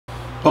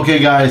Okay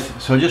guys,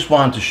 so I just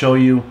wanted to show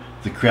you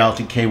the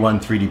Creality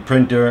K1 3D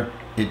printer.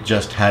 It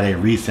just had a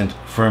recent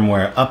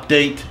firmware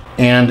update,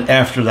 and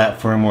after that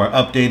firmware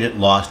update it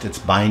lost its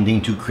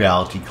binding to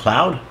Creality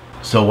Cloud.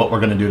 So what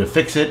we're going to do to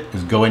fix it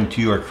is go into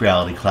your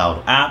Creality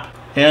Cloud app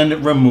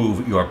and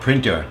remove your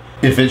printer.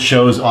 If it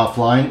shows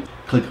offline,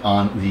 click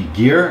on the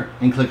gear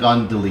and click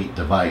on delete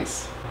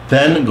device.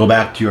 Then go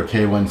back to your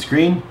K1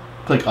 screen,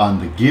 click on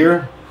the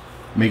gear,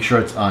 make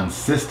sure it's on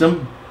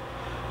system.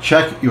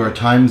 Check your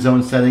time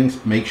zone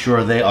settings, make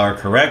sure they are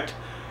correct.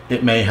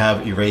 It may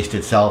have erased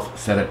itself,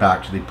 set it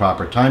back to the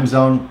proper time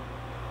zone.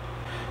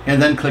 And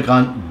then click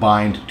on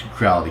bind to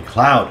Creality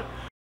Cloud.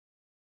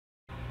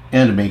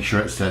 And make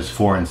sure it says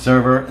foreign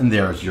server, and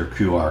there's your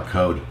QR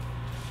code.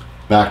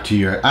 Back to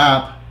your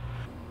app.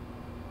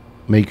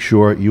 Make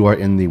sure you are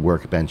in the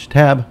Workbench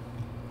tab.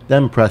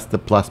 Then press the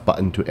plus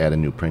button to add a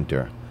new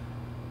printer.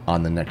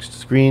 On the next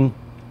screen,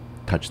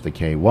 touch the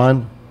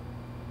K1.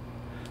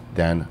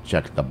 Then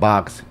check the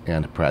box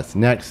and press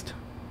next.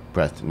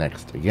 Press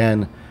next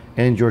again,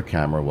 and your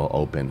camera will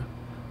open.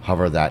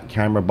 Hover that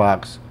camera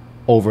box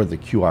over the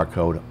QR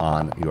code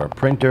on your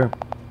printer,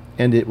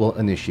 and it will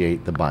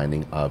initiate the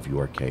binding of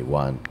your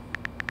K1.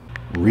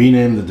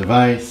 Rename the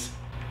device,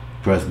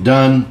 press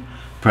done,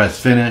 press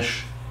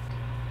finish,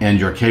 and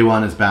your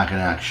K1 is back in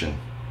action.